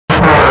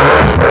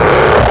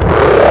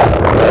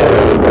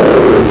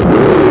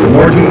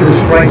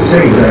quite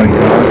safe that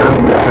that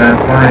was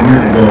about 5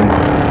 years ago.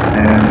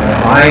 And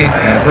I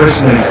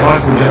personally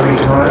talked to Jerry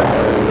Todd,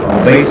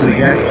 based on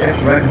the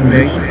extra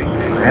recommendation.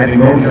 I had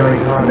known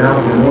Jerry Todd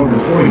now for more than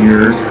 4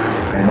 years,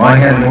 and I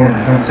had known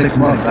him for 6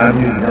 months. I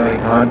believe Jerry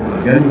Todd was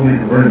a genuinely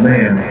converted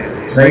man,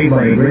 saved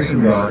by the grace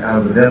of God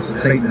out of the depths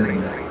of Satanism.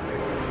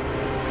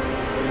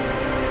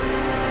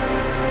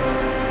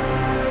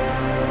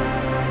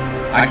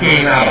 I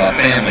came out of a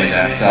family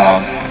that,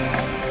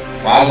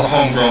 I was a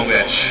homegrown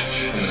witch.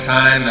 From the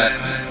time that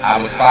I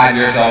was 5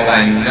 years old,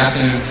 I knew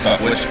nothing but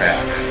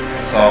witchcraft.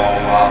 So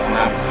when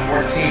I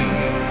was 14,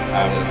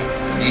 I was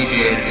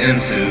initiated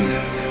into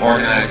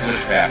organized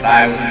witchcraft.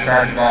 I was in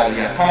charge of all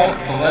the occult,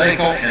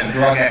 political, and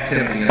drug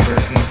activity in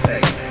 13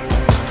 states.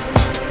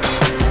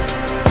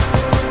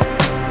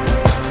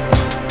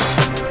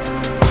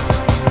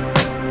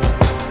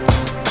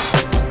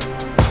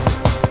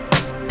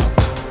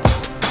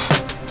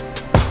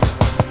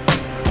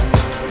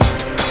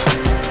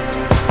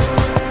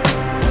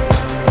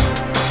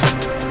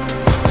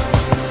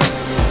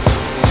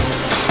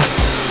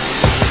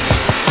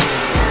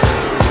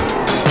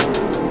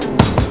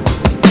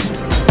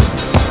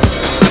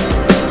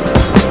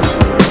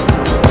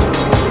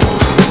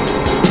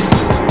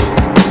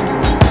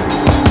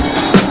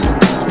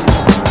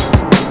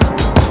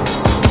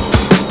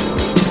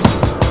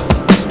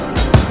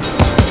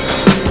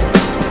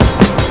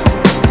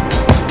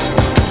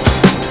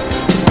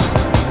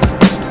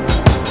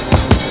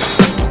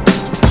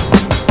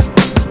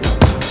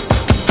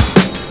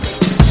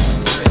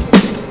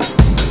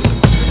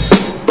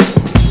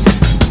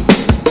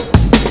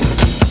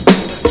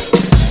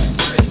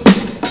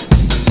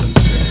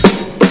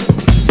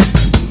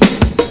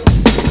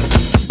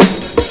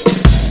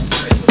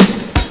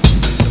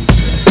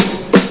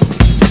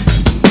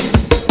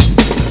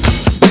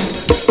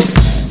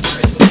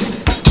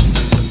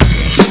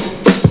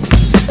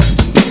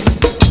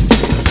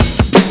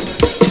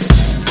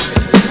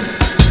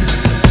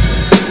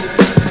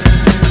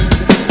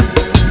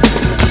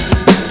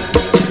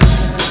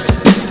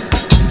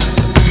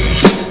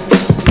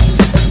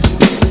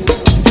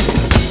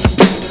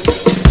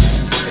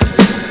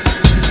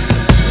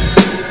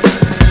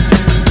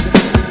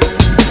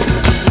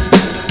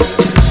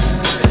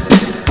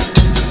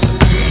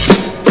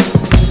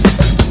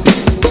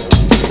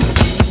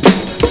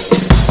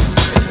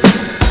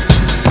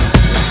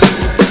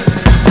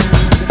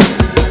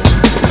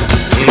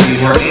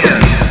 Were in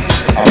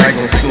a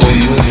regular school,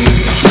 you would meet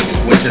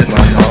witches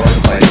running all over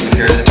the place. We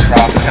hear this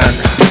across the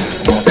country.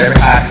 Almost every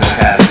high school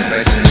has,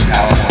 especially in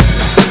California.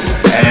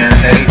 And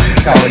they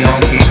tell the young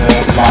people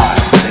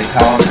lies. They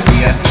tell them the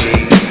DSP,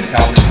 they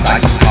tell them the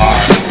psychic car,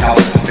 they tell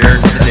them the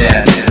spirits of the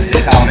dead. They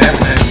tell them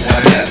everything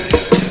what it is.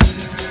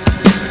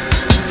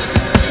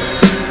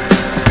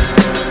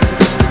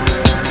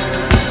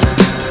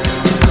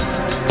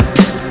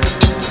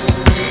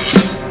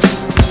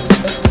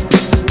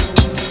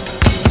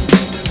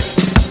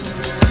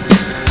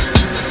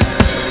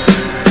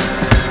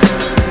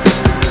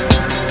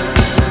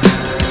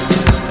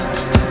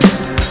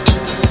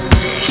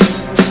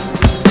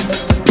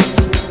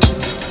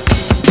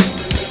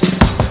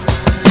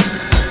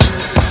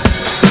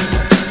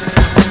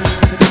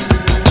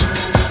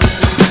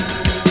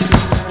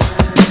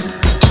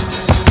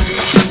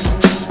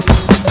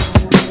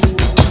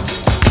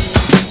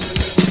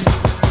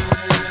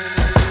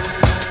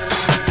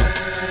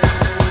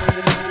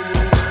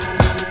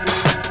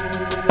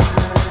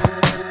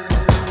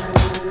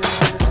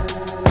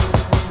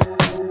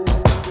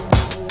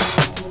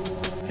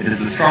 It is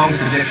the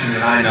strongest addiction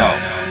that I know.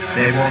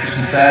 Dave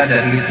Wilkerson said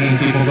that he's seen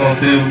people go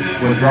through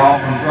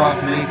withdrawal from drugs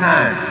many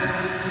times,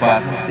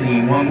 but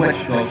seeing one witch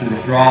go through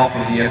withdrawal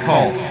from the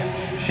occult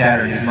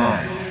shattered his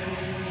mind.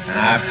 And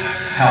I've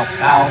helped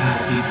thousands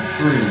of people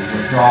through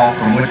withdrawal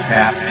from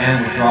witchcraft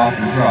and withdrawal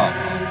from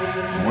drugs.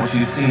 And once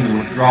you've seen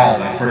the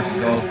withdrawal that a person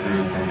goes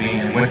through from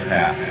being in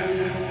witchcraft,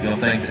 you'll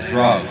think that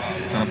drugs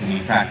is something you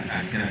practice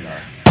in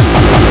kindergarten.